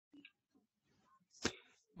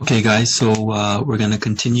Okay, guys, so we're going to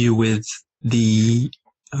continue with the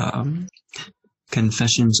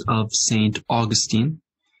Confessions of Saint Augustine.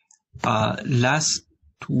 Last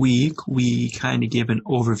week, we kind of gave an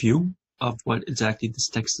overview of what exactly this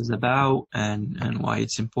text is about and why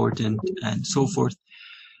it's important and so forth.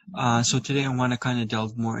 So today I want to kind of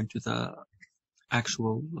delve more into the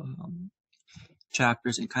actual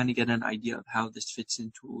chapters and kind of get an idea of how this fits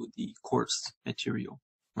into the course material,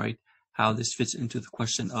 right? How this fits into the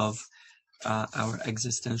question of our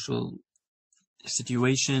existential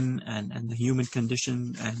situation and the human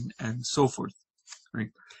condition and so forth, right?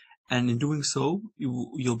 And in doing so,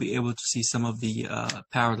 you'll be able to see some of the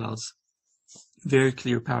parallels, very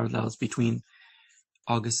clear parallels between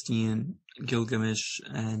Augustine, Gilgamesh,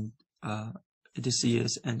 and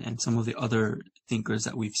Odysseus, and some of the other thinkers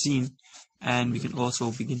that we've seen. And we can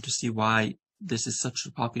also begin to see why this is such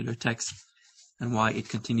a popular text and why it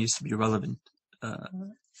continues to be relevant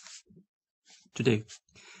today.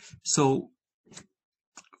 So,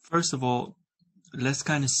 first of all, let's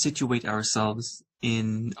kind of situate ourselves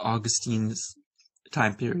in Augustine's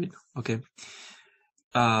time period, okay?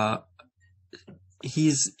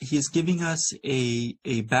 He's giving us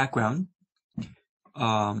a background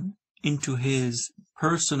into his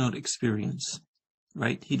personal experience,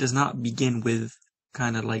 right? He does not begin with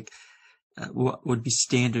kind of like what would be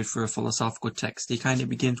standard for a philosophical text. He kind of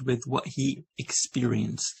begins with what he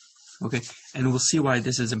experienced, okay? And we'll see why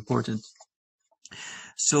this is important.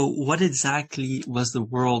 So what exactly was the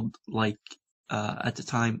world like at the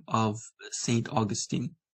time of Saint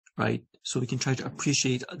Augustine, right? So we can try to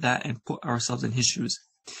appreciate that and put ourselves in his shoes.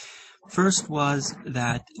 First was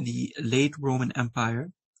that the late Roman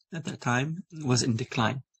Empire at that time was in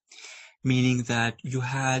decline, meaning that you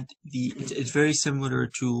had it's very similar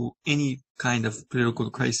to any kind of political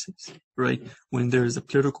crisis, right? When there is a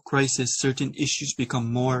political crisis, certain issues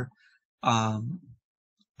become more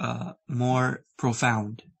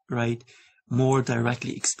profound, right? More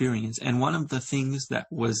directly experienced. And one of the things that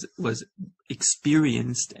was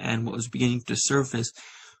experienced and what was beginning to surface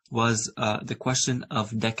was the question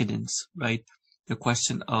of decadence, right? The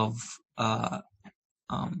question of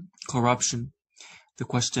corruption, the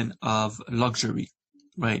question of luxury,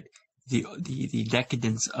 right? The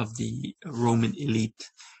decadence of the Roman elite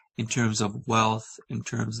in terms of wealth, in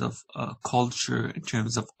terms of culture, in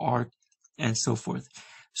terms of art, and so forth.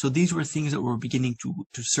 So these were things that were beginning to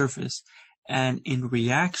surface. And in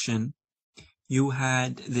reaction, you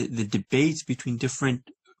had the debates between different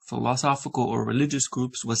philosophical or religious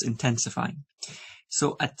groups was intensifying.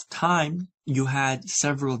 So at the time, you had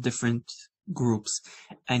several different groups.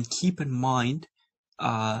 And keep in mind,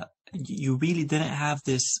 you really didn't have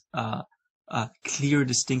this clear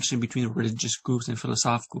distinction between religious groups and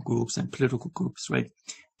philosophical groups and political groups, right?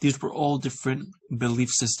 These were all different belief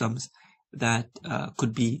systems that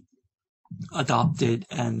could be adopted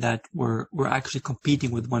and that were actually competing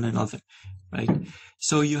with one another, right?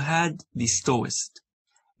 So you had the Stoists.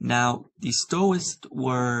 Now, the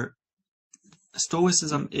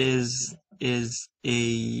Stoicism is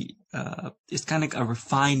kind of a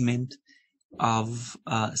refinement of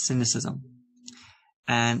cynicism.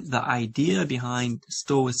 And the idea behind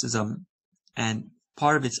Stoicism and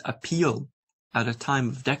part of its appeal at a time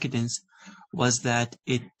of decadence was that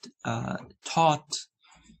it taught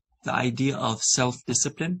the idea of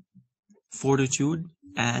self-discipline, fortitude,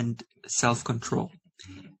 and self-control,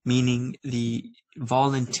 meaning the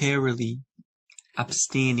voluntarily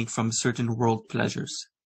abstaining from certain world pleasures,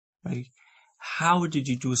 right? How did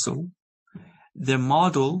you do so? The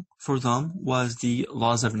model for them was the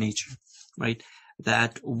laws of nature, right?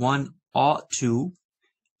 That one ought to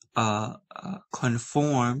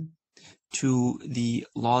conform to the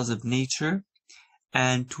laws of nature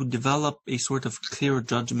and to develop a sort of clear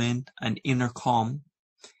judgment, an inner calm,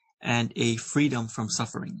 and a freedom from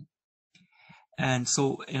suffering. And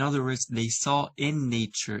so, in other words, they saw in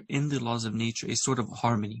nature, in the laws of nature, a sort of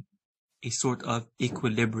harmony, a sort of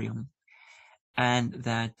equilibrium, and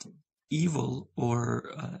that evil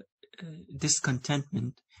or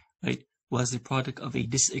discontentment, right, was a product of a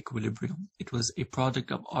disequilibrium. It was a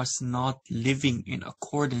product of us not living in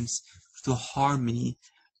accordance with the harmony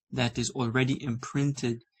that is already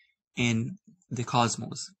imprinted in the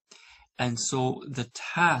cosmos. And so the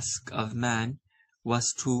task of man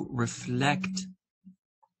was to reflect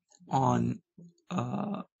on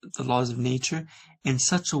the laws of nature in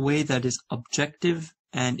such a way that is objective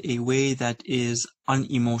and a way that is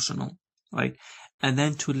unemotional, right? And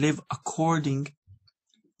then to live according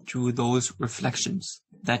to those reflections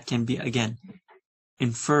that can be, again,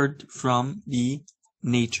 inferred from the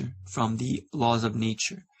nature, from the laws of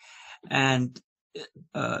nature. And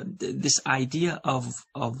this idea of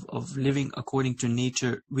living according to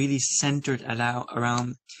nature really centered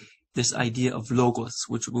around this idea of logos,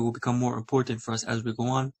 which will become more important for us as we go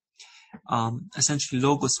on. Essentially,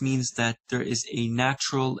 logos means that there is a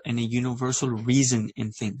natural and a universal reason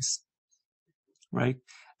in things, right?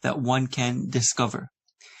 That one can discover,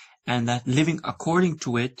 and that living according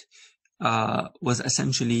to it was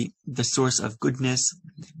essentially the source of goodness,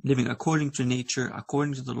 living according to nature,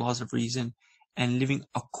 according to the laws of reason, and living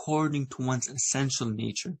according to one's essential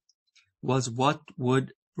nature was what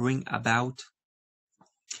would bring about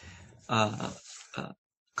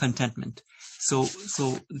contentment. So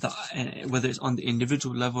whether it's on the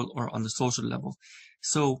individual level or on the social level.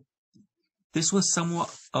 So this was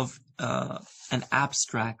somewhat of an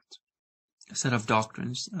abstract set of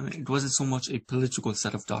doctrines. I mean, it wasn't so much a political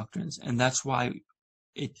set of doctrines, and that's why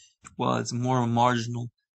it was more marginal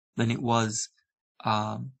than it was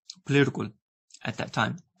political at that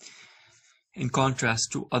time, in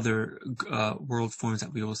contrast to other world forms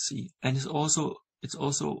that we will see. And it's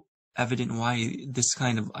also evident why this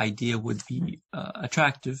kind of idea would be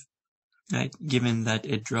attractive, right? Given that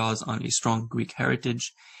it draws on a strong Greek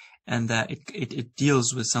heritage, and that it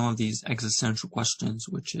deals with some of these existential questions,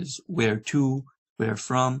 which is where to, where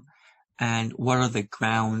from, and what are the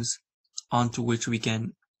grounds onto which we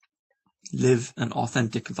can live an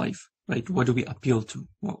authentic life, right? What do we appeal to?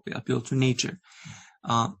 Well, we appeal to nature.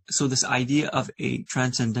 So this idea of a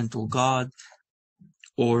transcendental God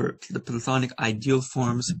or the Platonic ideal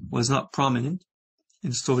forms was not prominent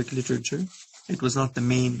in Stoic literature. It was not the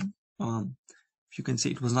main, if you can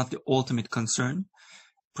say, it was not the ultimate concern,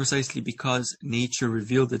 precisely because nature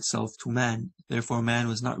revealed itself to man. Therefore, man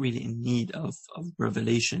was not really in need of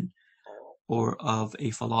revelation or of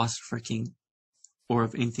a philosopher king or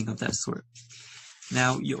of anything of that sort.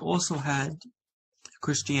 Now, you also had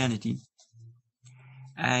Christianity.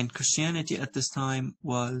 And Christianity at this time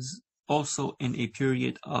was also in a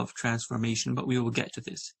period of transformation, but we will get to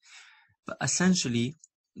this. But essentially,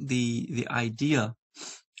 the idea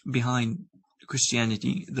behind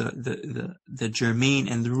Christianity, the germane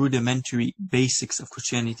and the rudimentary basics of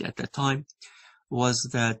Christianity at that time was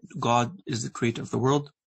that God is the creator of the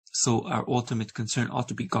world, so our ultimate concern ought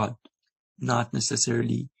to be God, not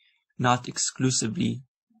necessarily, not exclusively,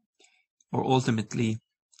 or ultimately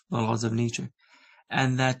the laws of nature,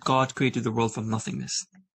 and that God created the world from nothingness.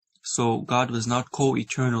 So God was not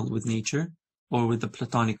co-eternal with nature or with the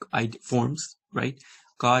Platonic forms, right?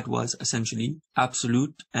 God was essentially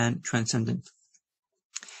absolute and transcendent.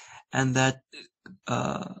 And that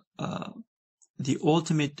the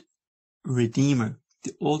ultimate redeemer,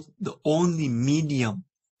 the only medium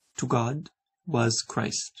to God was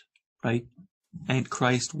Christ, right? And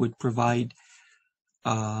Christ would provide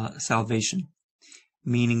salvation,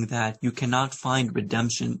 meaning that you cannot find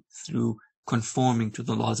redemption through conforming to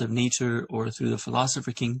the laws of nature or through the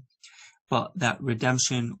philosopher king, but that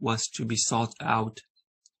redemption was to be sought out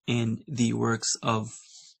in the works of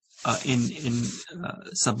in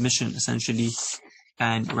submission, essentially,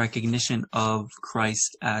 and recognition of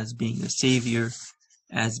Christ as being the Savior,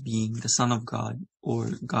 as being the Son of God,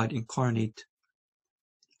 or God incarnate.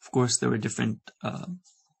 Of course, there were different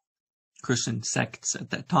Christian sects at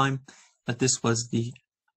that time, but this was the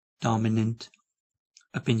dominant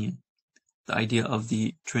opinion, the idea of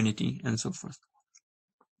the Trinity and so forth.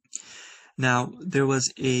 Now, there were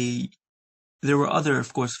other,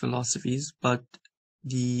 of course, philosophies, but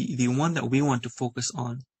the one that we want to focus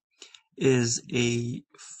on is a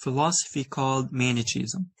philosophy called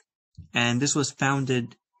Manichaeism. And this was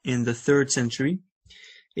founded in the 3rd century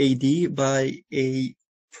AD by a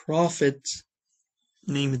prophet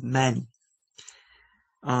named Mani.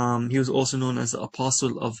 He was also known as the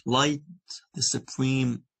Apostle of Light, the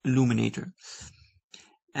Supreme Illuminator.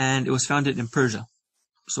 And it was founded in Persia,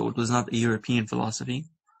 so it was not a European philosophy.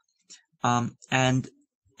 And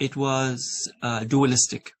it was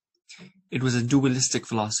dualistic. It was a dualistic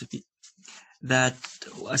philosophy that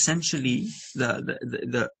essentially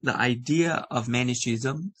the idea of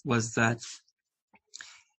Manichaeism was that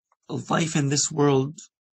life in this world,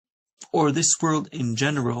 or this world in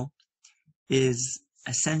general, is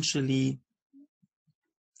essentially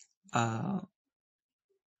to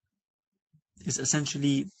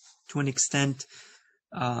an extent,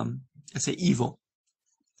 let's say, evil.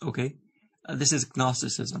 Okay, this is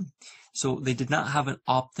Gnosticism. So they did not have an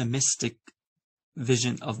optimistic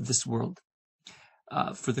vision of this world.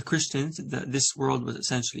 For the Christians, this world was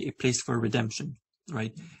essentially a place for redemption,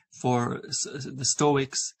 right? For the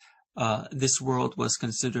Stoics, this world was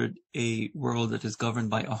considered a world that is governed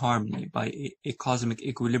by a harmony, by a cosmic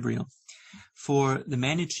equilibrium. For the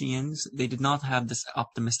Manichaeans, they did not have this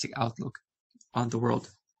optimistic outlook on the world,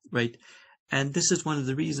 right? And this is one of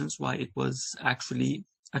the reasons why it was actually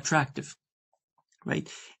attractive, right?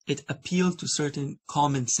 It appealed to certain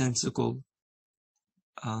commonsensical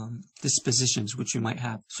dispositions which you might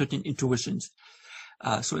have, certain intuitions.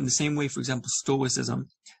 So in the same way, for example, Stoicism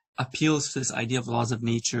appeals to this idea of laws of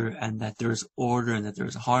nature and that there is order and that there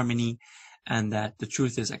is harmony and that the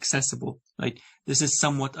truth is accessible, right? This is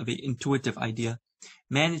somewhat of an intuitive idea.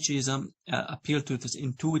 Manichaeism appealed to this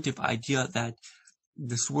intuitive idea that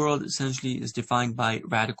this world essentially is defined by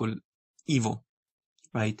radical evil,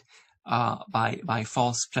 right? By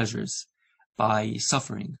false pleasures, by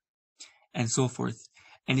suffering, and so forth.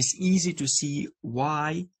 And it's easy to see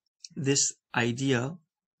why this idea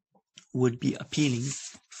would be appealing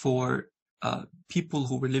for people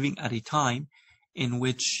who were living at a time in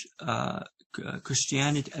which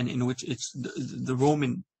Christianity and in which the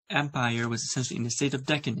Roman Empire was essentially in a state of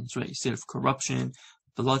decadence, right? A state of corruption,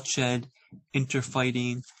 bloodshed,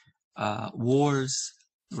 interfighting, wars,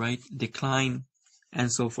 right? Decline,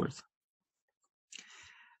 and so forth.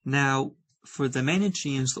 Now, for the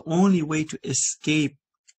Manichaeans, the only way to escape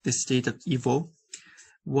this state of evil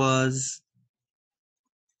was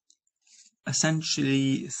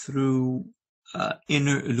essentially through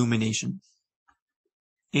inner illumination.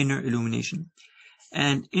 Inner illumination.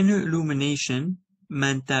 And inner illumination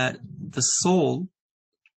meant that the soul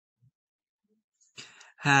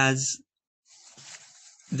has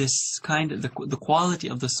this kind of, the quality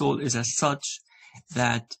of the soul is as such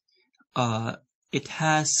that it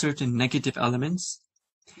has certain negative elements,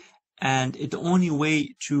 and the only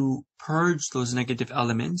way to purge those negative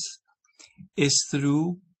elements is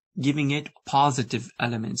through giving it positive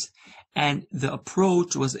elements. And the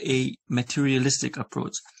approach was a materialistic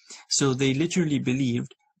approach. So they literally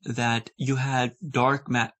believed that you had dark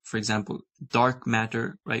matter, for example, dark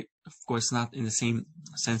matter, right? Of course, not in the same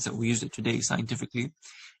sense that we use it today scientifically.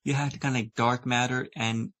 You had kind of like dark matter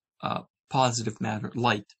and positive matter,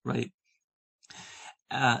 light, right?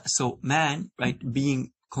 So man, right,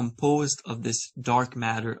 being composed of this dark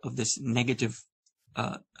matter, of this negative,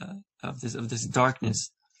 of this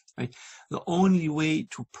darkness, right? The only way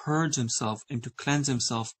to purge himself and to cleanse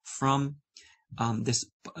himself from this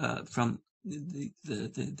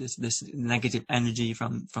negative energy,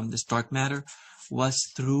 from this dark matter,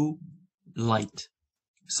 was through light.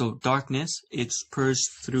 So darkness, it's purged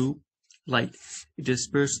through light. It is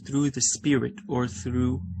purged through the spirit or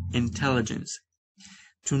through intelligence.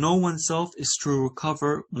 To know oneself is to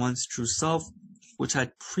recover one's true self, which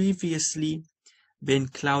had previously been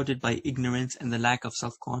clouded by ignorance and the lack of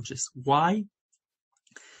self-conscious. Why?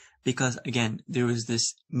 Because again, there was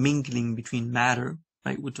this mingling between matter,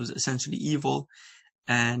 right, which was essentially evil,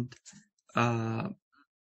 and the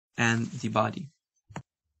body.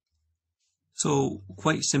 So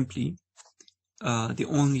quite simply, the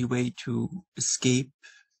only way to escape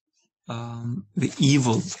the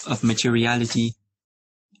evil of materiality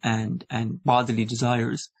and bodily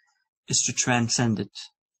desires is to transcend it,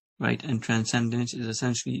 right? And transcendence is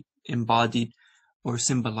essentially embodied or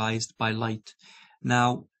symbolized by light.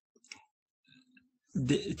 Now,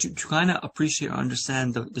 to kind of appreciate or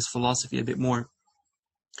understand this philosophy a bit more,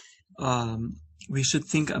 we should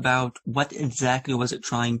think about what exactly was it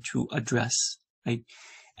trying to address, right?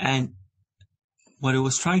 And what it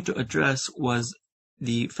was trying to address was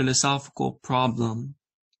the philosophical problem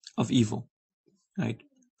of evil, right?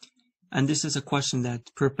 And this is a question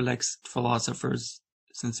that perplexed philosophers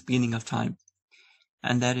since the beginning of time.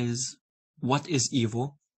 And that is, what is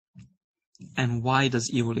evil? And why does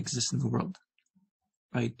evil exist in the world?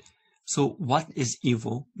 Right? So what is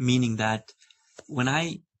evil? Meaning that when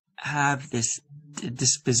I have this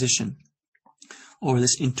disposition or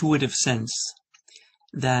this intuitive sense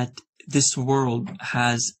that this world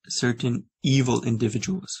has certain evil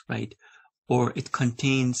individuals, right? Or it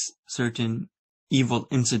contains certain evil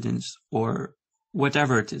incidents or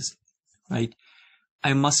whatever it is, right?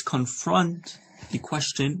 I must confront the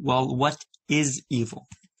question, well, what is evil?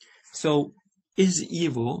 So is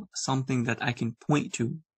evil something that I can point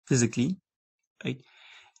to physically, right?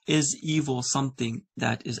 Is evil something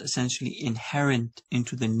that is essentially inherent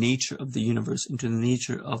into the nature of the universe, into the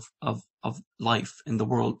nature of life in the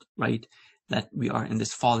world, right? That we are in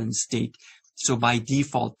this fallen state. So by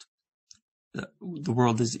default, the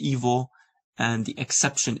world is evil and the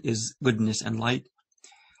exception is goodness and light.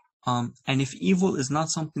 And if evil is not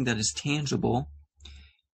something that is tangible,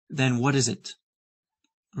 then what is it,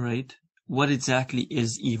 right? What exactly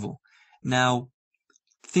is evil? Now,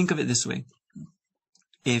 think of it this way.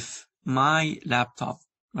 If my laptop,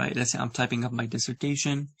 right, let's say I'm typing up my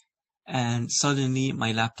dissertation and suddenly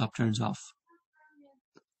my laptop turns off.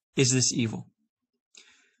 Is this evil?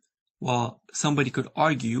 Well, somebody could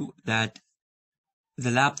argue that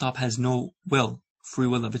the laptop has no free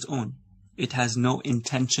will of its own. It has no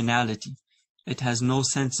intentionality. It has no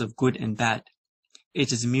sense of good and bad.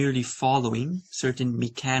 It is merely following certain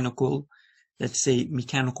mechanical, let's say,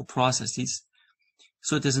 mechanical processes.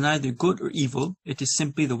 So it is neither good or evil. It is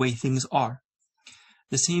simply the way things are.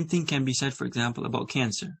 The same thing can be said, for example, about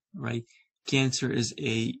cancer, right? Cancer is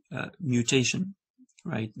a mutation,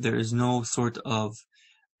 right? There is no sort of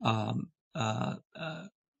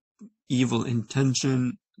evil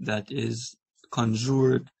intention that is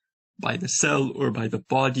conjured by the cell or by the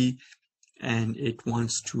body, and it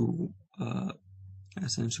wants to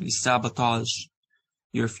essentially sabotage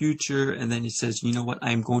your future, and then it says, you know what,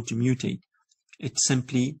 I'm going to mutate. It's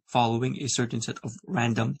simply following a certain set of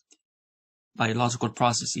random biological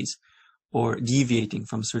processes or deviating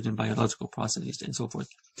from certain biological processes and so forth.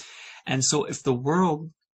 And so if the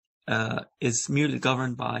world is merely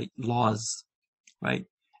governed by laws, right,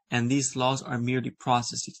 and these laws are merely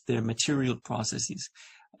processes, they're material processes,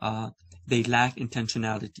 they lack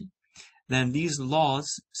intentionality, then these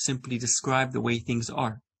laws simply describe the way things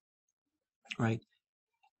are, right?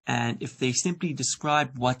 And if they simply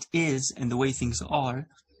describe what is and the way things are,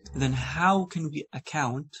 then how can we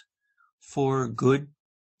account for good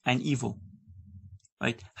and evil,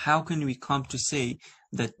 right? How can we come to say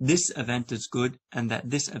that this event is good and that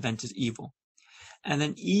this event is evil? And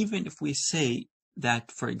then even if we say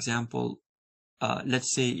that, for example,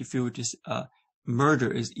 let's say if you were to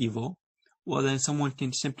murder is evil, well, then someone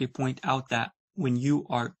can simply point out that when you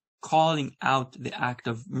are calling out the act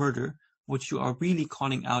of murder, what you are really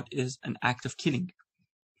calling out is an act of killing,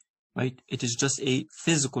 right? It is just a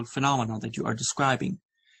physical phenomenon that you are describing.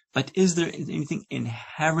 But is there anything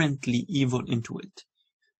inherently evil into it,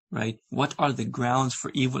 right? What are the grounds for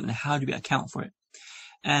evil and how do we account for it?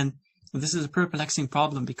 And this is a perplexing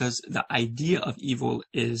problem because the idea of evil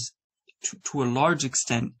is to a large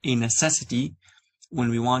extent a necessity when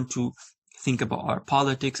we want to think about our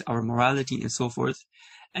politics, our morality, and so forth.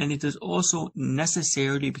 And it is also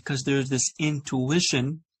necessarily because there's this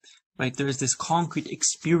intuition, right? There's this concrete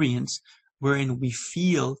experience wherein we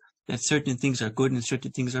feel that certain things are good and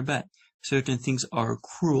certain things are bad. Certain things are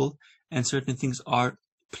cruel and certain things are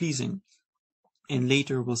pleasing. And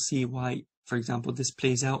later we'll see why, for example, this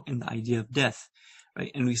plays out in the idea of death,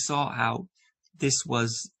 right? And we saw how this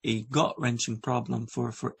was a gut-wrenching problem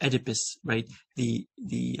for Oedipus, right? The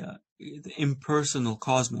impersonal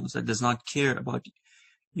cosmos that does not care about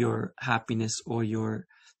your happiness or your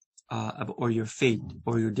fate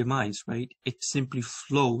or your demise, right? It simply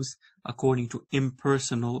flows according to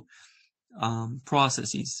impersonal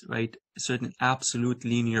processes, right? A certain absolute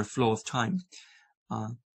linear flow of time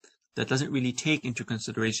that doesn't really take into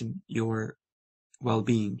consideration your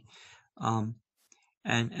well-being.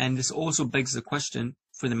 And this also begs the question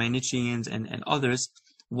for the Manichaeans and others,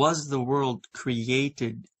 was the world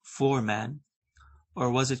created for man, or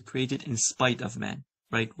was it created in spite of man,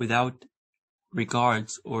 right? Without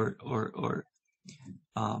regards or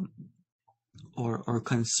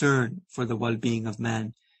concern for the well-being of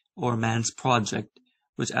man or man's project,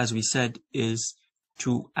 which, as we said, is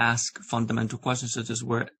to ask fundamental questions such as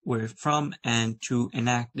where we're from and to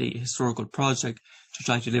enact a historical project to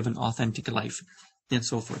try to live an authentic life and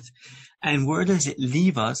so forth. And where does it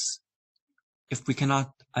leave us if we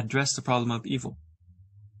cannot address the problem of evil?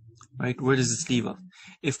 Right? Where does this leave us?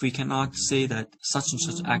 If we cannot say that such and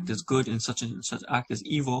such act is good and such act is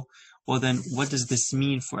evil, well then what does this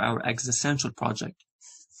mean for our existential project,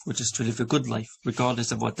 which is to live a good life,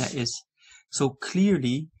 regardless of what that is? So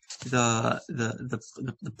clearly, the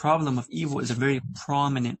problem of evil is a very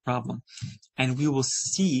prominent problem, and we will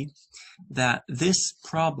see that this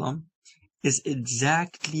problem is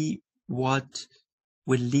exactly what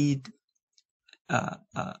will lead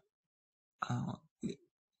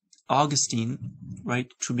Augustine,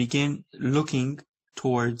 right, to begin looking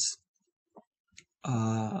towards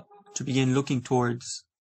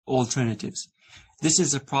alternatives. This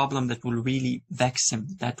is a problem that will really vex him,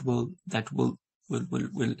 that will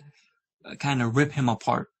kind of rip him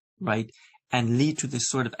apart, right, and lead to this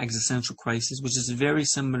sort of existential crisis, which is very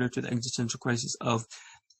similar to the existential crisis of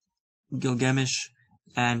Gilgamesh,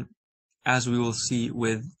 and as we will see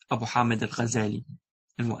with Abu Hamid al-Ghazali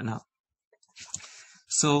and whatnot.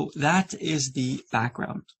 So that is the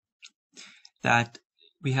background, that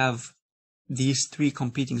we have these three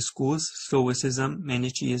competing schools: Stoicism,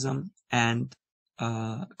 Manichaeism, and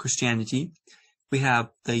Christianity. We have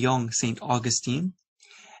the young Saint Augustine,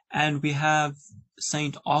 and we have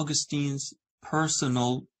Saint Augustine's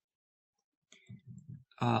personal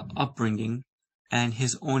upbringing and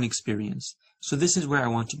his own experience. So this is where I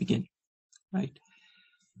want to begin, right?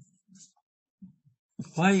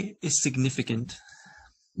 Why is significant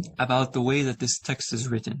about the way that this text is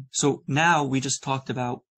written? So now we just talked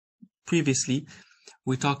about, previously,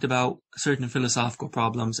 we talked about certain philosophical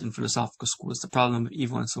problems in philosophical schools, the problem of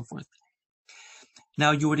evil and so forth.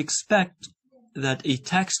 Now you would expect that a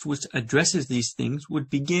text which addresses these things would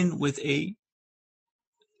begin with a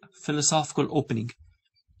philosophical opening,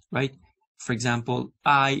 right? For example,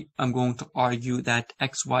 I am going to argue that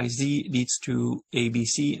XYZ leads to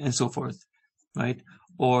ABC and so forth, right?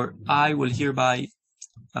 Or I will hereby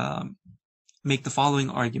make the following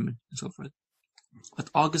argument and so forth. But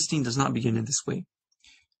Augustine does not begin in this way,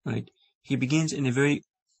 right? He begins in a very,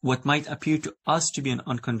 what might appear to us to be an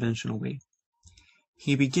unconventional way.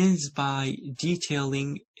 He begins by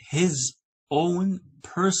detailing his own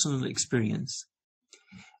personal experience.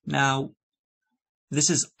 Now, this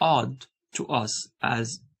is odd to us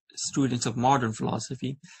as students of modern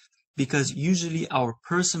philosophy, because usually our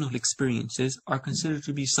personal experiences are considered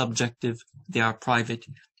to be subjective, they are private,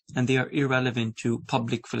 and they are irrelevant to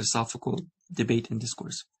public philosophical debate and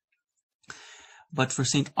discourse. But for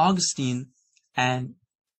Saint Augustine and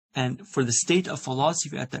for the state of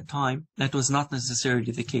philosophy at that time, that was not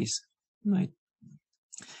necessarily the case, right?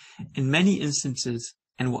 In many instances,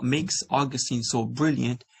 and what makes Augustine so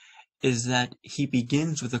brilliant is that he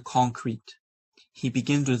begins with the concrete. He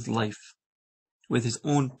begins with life, with his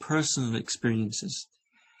own personal experiences.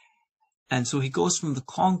 And so he goes from the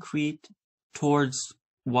concrete towards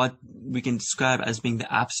what we can describe as being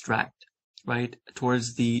the abstract, right?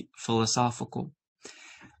 Towards the philosophical.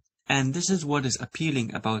 And this is what is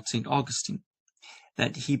appealing about St. Augustine,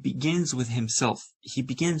 that he begins with himself. He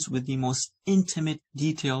begins with the most intimate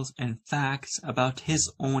details and facts about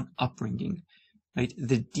his own upbringing, right?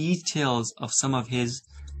 The details of some of his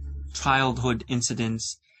childhood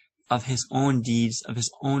incidents, of his own deeds, of his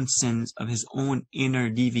own sins, of his own inner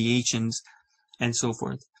deviations, and so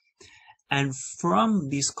forth. And from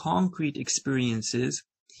these concrete experiences,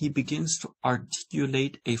 he begins to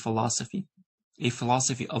articulate a philosophy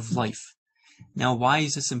of life. Now, why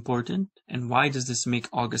is this important? And why does this make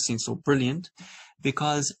Augustine so brilliant?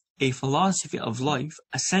 Because a philosophy of life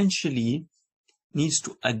essentially needs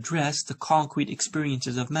to address the concrete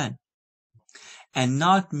experiences of man, and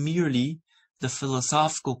not merely the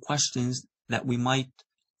philosophical questions that we might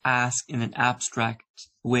ask in an abstract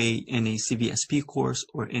way in a CVSP course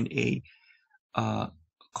or in a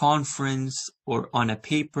conference or on a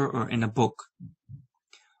paper or in a book.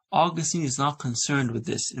 Augustine is not concerned with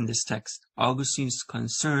this in this text. Augustine is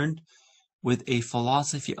concerned with a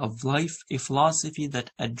philosophy of life, a philosophy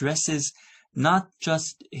that addresses not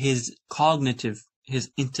just his cognitive,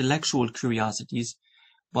 his intellectual curiosities,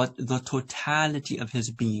 but the totality of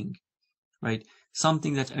his being, right?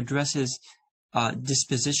 Something that addresses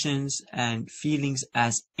dispositions and feelings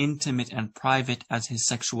as intimate and private as his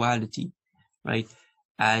sexuality, right?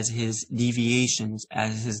 As his deviations,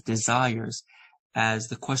 as his desires, as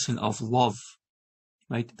the question of love,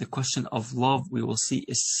 right? The question of love, we will see,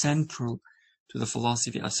 is central to the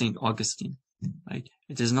philosophy of Saint Augustine, right?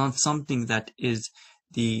 It is not something that is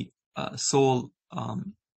the sole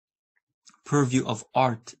purview of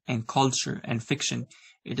art and culture and fiction.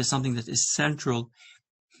 It is something that is central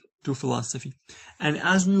to philosophy. And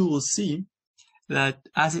as we will see, that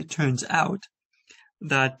as it turns out,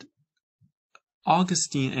 that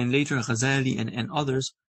Augustine and later Ghazali and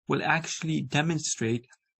others will actually demonstrate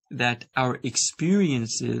that our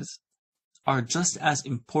experiences are just as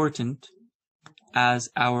important as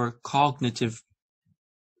our cognitive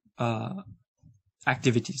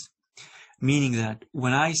activities. Meaning that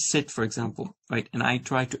when I sit, for example, right, and I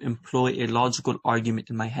try to employ a logical argument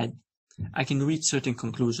in my head, I can reach certain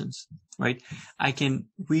conclusions, right? I can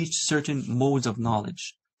reach certain modes of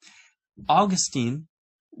knowledge. Augustine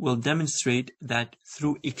will demonstrate that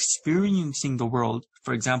through experiencing the world,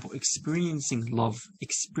 for example, experiencing love,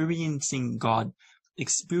 experiencing God,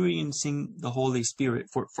 experiencing the Holy Spirit,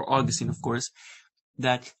 for Augustine, of course,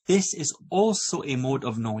 that this is also a mode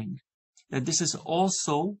of knowing, that this is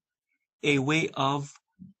also a way of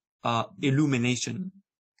illumination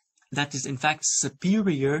that is in fact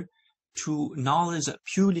superior to knowledge that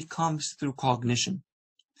purely comes through cognition.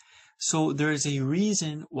 So there is a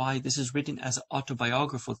reason why this is written as an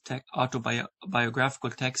autobiographical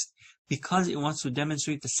text, because it wants to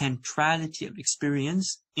demonstrate the centrality of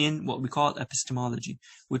experience in what we call epistemology,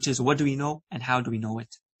 which is what do we know and how do we know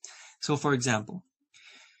it. So for example,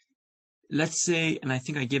 let's say, and I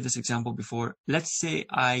think I gave this example before, let's say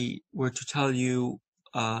I were to tell you,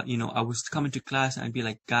 I was to come into class and I'd be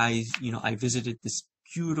like, guys, I visited this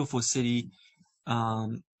beautiful city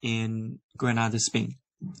in Granada, Spain,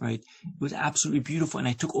 right? It was absolutely beautiful, and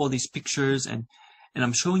I took all these pictures, and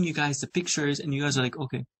I'm showing you guys the pictures, and you guys are like,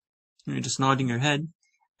 okay, you're just nodding your head,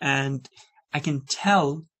 and I can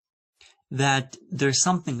tell that there's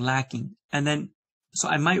something lacking. And then, so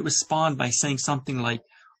I might respond by saying something like,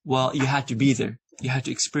 well, you had to be there, you had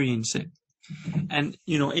to experience it. And,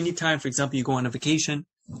 you know, anytime, for example, you go on a vacation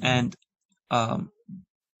and,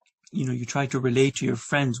 you know, you try to relate to your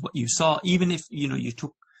friends what you saw, even if, you know, you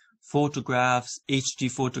took photographs, HD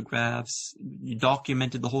photographs, you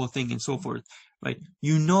documented the whole thing and so forth, right?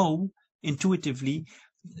 You know intuitively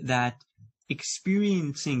that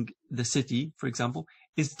experiencing the city, for example,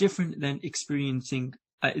 is different than experiencing,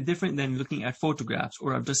 different than looking at photographs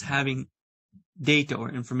or just having data or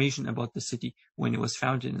information about the city when it was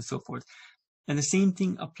founded and so forth. And the same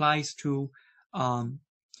thing applies to,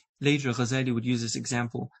 later Ghazali would use this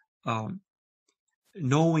example,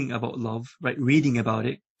 knowing about love, right? Reading about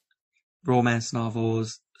it, romance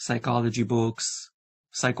novels, psychology books,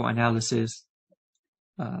 psychoanalysis,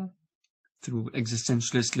 through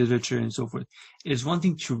existentialist literature and so forth. It is one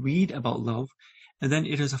thing to read about love, and then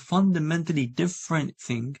it is a fundamentally different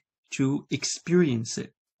thing to experience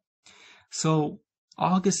it. So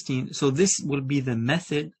Augustine, so this will be the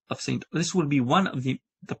method of this will be one of the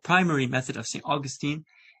primary method of Saint Augustine,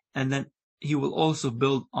 and then he will also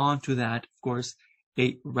build onto that, of course,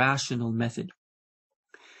 a rational method.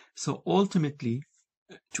 So ultimately,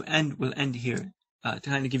 we'll end here, to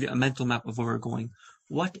kind of give you a mental map of where we're going.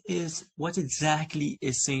 What exactly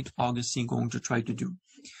is Saint Augustine going to try to do?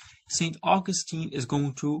 Saint Augustine is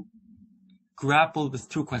going to grapple with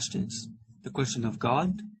two questions: the question of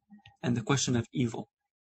God and the question of evil.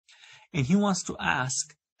 And he wants to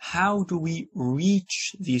ask, how do we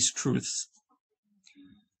reach these truths?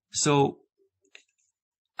 So,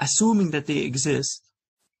 assuming that they exist,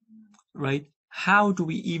 right, how do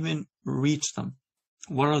we even reach them?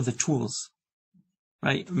 What are the tools?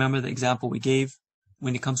 Right? Remember the example we gave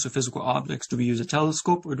when it comes to physical objects. Do we use a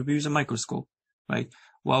telescope or do we use a microscope? Right?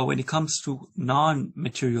 Well, when it comes to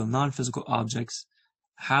non-material, non-physical objects,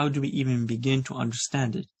 how do we even begin to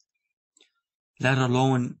understand it? Let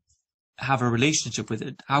alone have a relationship with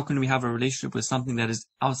it. How can we have a relationship with something that is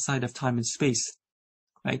outside of time and space?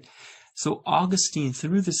 Right? So Augustine,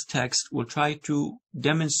 through this text, will try to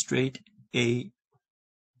demonstrate a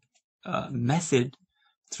method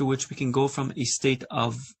through which we can go from a state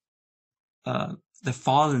of the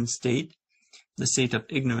fallen state, the state of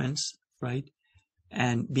ignorance, right,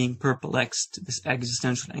 and being perplexed, this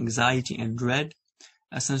existential anxiety and dread,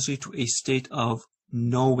 essentially to a state of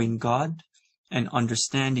knowing God and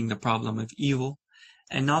understanding the problem of evil,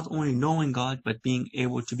 and not only knowing God, but being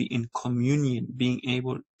able to be in communion, being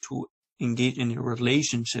able to engage in a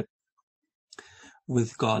relationship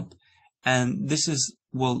with God. And this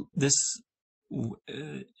will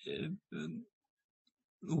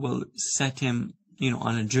set him,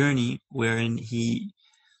 on a journey wherein he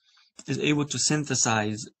is able to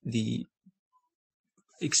synthesize the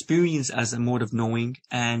experience as a mode of knowing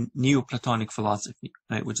and Neoplatonic philosophy,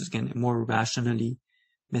 right, which is again a more rationally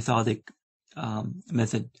methodic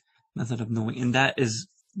method of knowing. And that is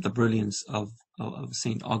the brilliance of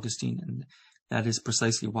Saint Augustine, and that is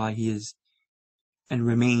precisely why he is and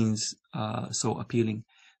remains so appealing.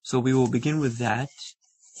 So we will begin with that.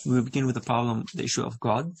 We will begin with the issue of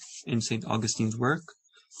God in Saint Augustine's work,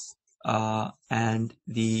 and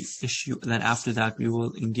the issue. Then after that, we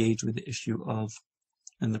will engage with the issue of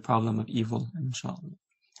and the problem of evil. Inshallah.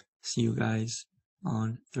 See you guys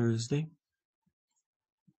on Thursday.